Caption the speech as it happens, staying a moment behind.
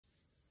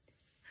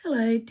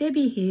Hello,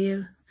 Debbie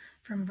here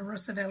from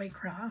Barossa Valley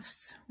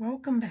Crafts.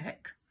 Welcome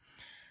back.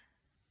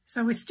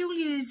 So we're still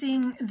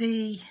using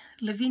the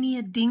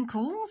Lavinia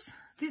Dinkles.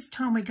 This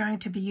time we're going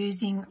to be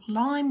using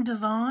Lime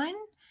Divine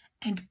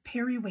and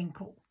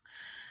Periwinkle.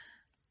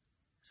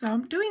 So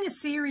I'm doing a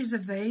series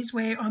of these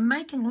where I'm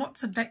making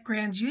lots of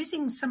backgrounds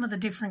using some of the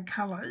different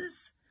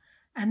colours,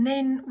 and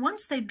then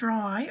once they're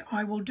dry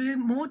I will do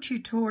more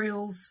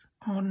tutorials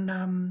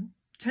on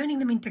turning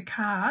them into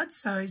cards,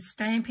 so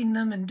stamping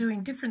them and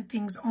doing different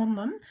things on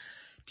them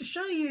to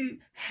show you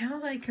how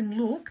they can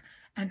look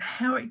and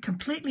how it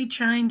completely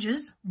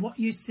changes what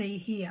you see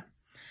here.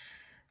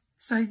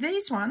 So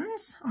these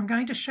ones, I'm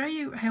going to show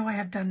you how I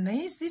have done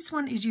these. This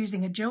one is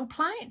using a gel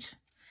plate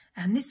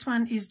and this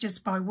one is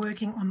just by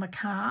working on the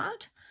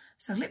card.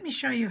 So let me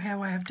show you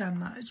how I have done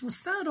those. We'll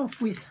start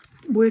off with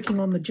working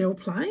on the gel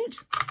plate.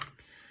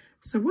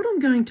 So what I'm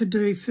going to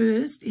do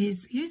first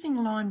is using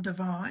Lime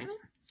Divine,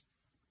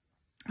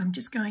 I'm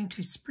just going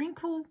to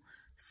sprinkle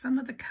some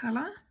of the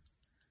colour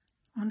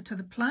onto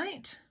the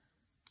plate.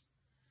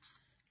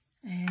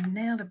 And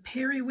now the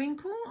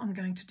periwinkle, I'm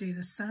going to do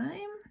the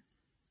same.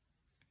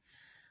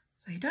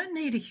 So you don't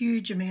need a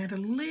huge amount, a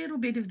little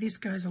bit of this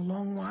goes a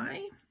long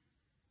way.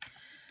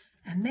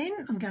 And then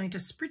I'm going to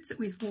spritz it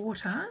with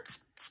water.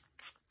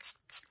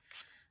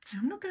 Now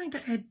I'm not going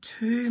to add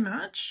too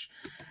much.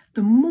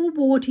 The more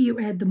water you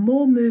add, the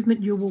more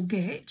movement you will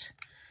get.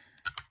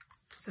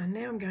 So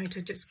now I'm going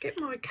to just get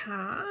my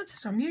card.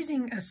 So I'm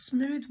using a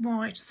smooth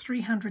white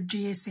 300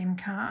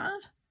 GSM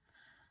card.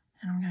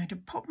 And I'm going to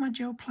pop my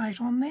gel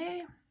plate on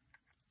there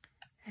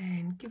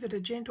and give it a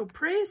gentle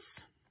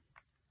press.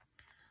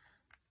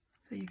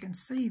 So you can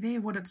see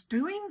there what it's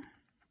doing.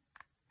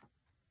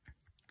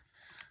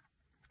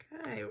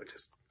 Okay, we'll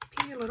just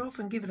peel it off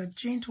and give it a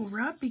gentle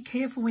rub. Be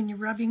careful when you're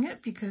rubbing it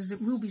because it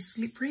will be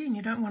slippery and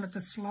you don't want it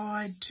to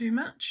slide too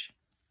much.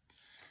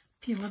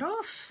 Peel it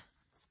off.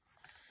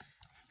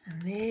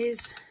 And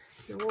there's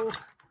your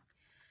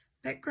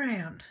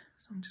background.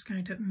 So I'm just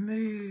going to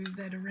move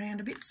that around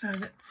a bit so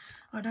that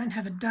I don't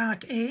have a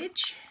dark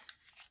edge.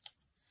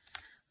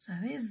 So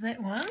there's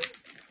that one.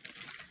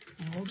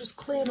 And I'll just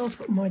clean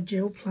off my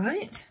gel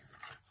plate.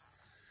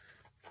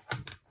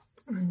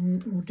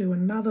 And we'll do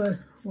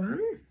another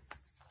one.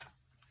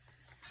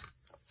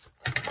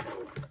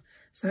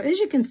 So as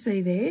you can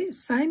see there,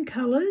 same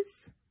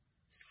colours,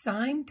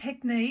 same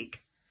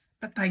technique,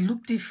 but they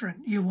look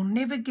different. You will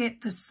never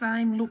get the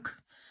same look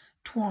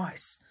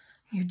twice.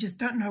 You just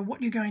don't know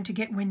what you're going to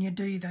get when you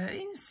do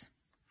these.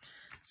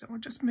 So I'll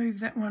just move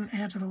that one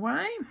out of the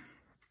way.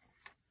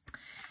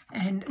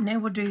 And now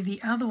we'll do the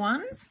other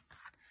one.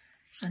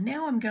 So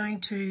now I'm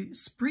going to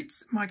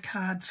spritz my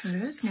card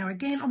first. Now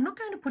again, I'm not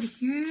going to put a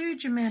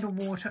huge amount of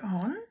water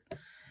on.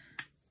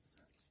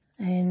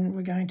 And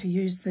we're going to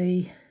use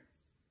the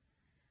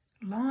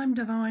Lime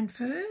Divine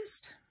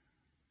first.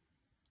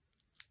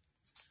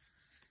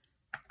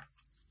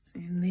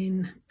 And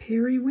then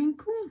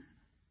periwinkle.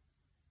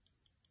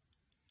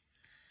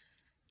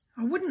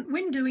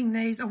 When doing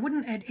these, I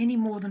wouldn't add any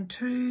more than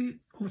 2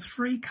 or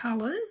 3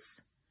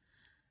 colours.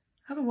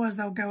 Otherwise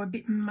they'll go a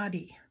bit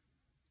muddy.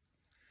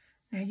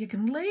 Now you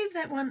can leave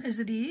that one as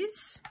it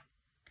is,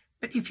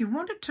 but if you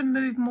want it to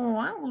move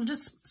more, we'll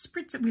just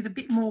spritz it with a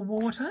bit more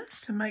water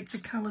to make the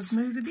colours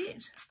move a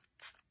bit.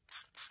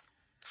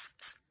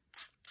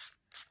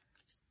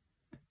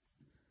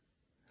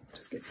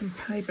 Just get some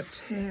paper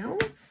towel.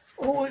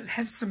 Or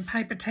have some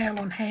paper towel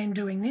on hand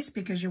doing this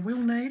because you will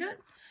need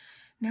it.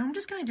 Now I'm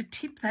just going to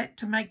tip that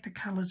to make the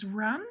colours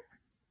run.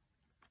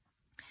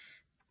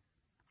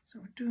 So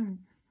we're doing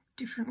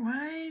different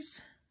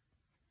ways.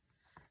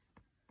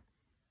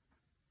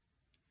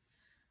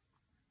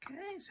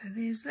 Okay, so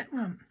there's that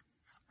one.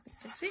 I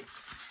think that's it.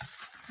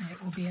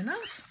 That will be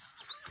enough.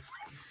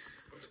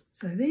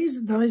 So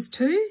there's those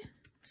two.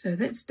 So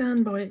that's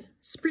done by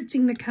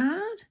spritzing the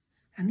card,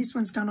 and this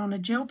one's done on a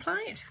gel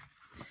plate.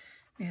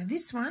 Now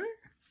this one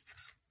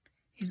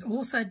is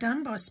also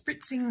done by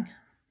spritzing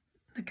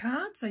the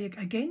card. So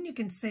again, you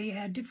can see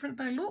how different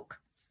they look.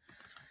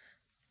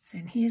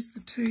 And here's the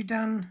two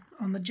done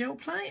on the gel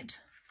plate.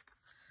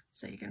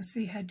 So you can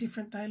see how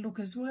different they look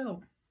as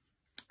well.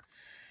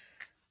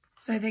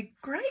 So they're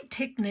great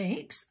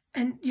techniques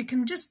and you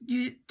can just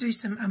do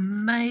some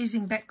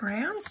amazing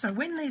backgrounds. So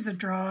when these are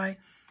dry,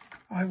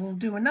 I will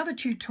do another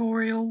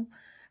tutorial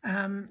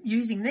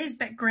using these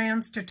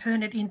backgrounds to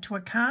turn it into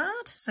a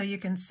card so you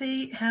can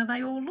see how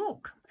they all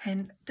look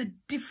and the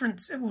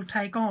difference it will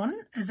take on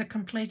as a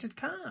completed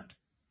card.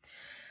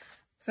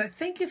 So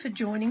thank you for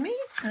joining me.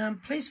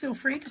 Please feel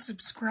free to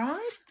subscribe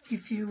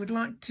if you would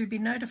like to be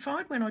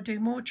notified when I do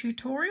more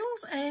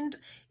tutorials, and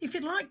if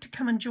you'd like to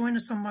come and join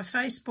us on my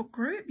Facebook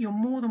group, you're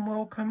more than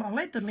welcome. I'll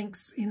add the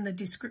links in the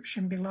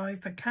description below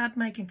for Card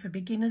Making for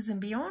Beginners and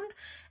Beyond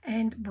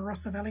and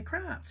Barossa Valley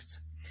Crafts.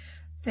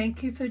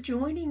 Thank you for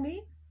joining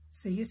me.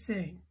 See you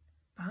soon.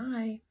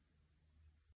 Bye.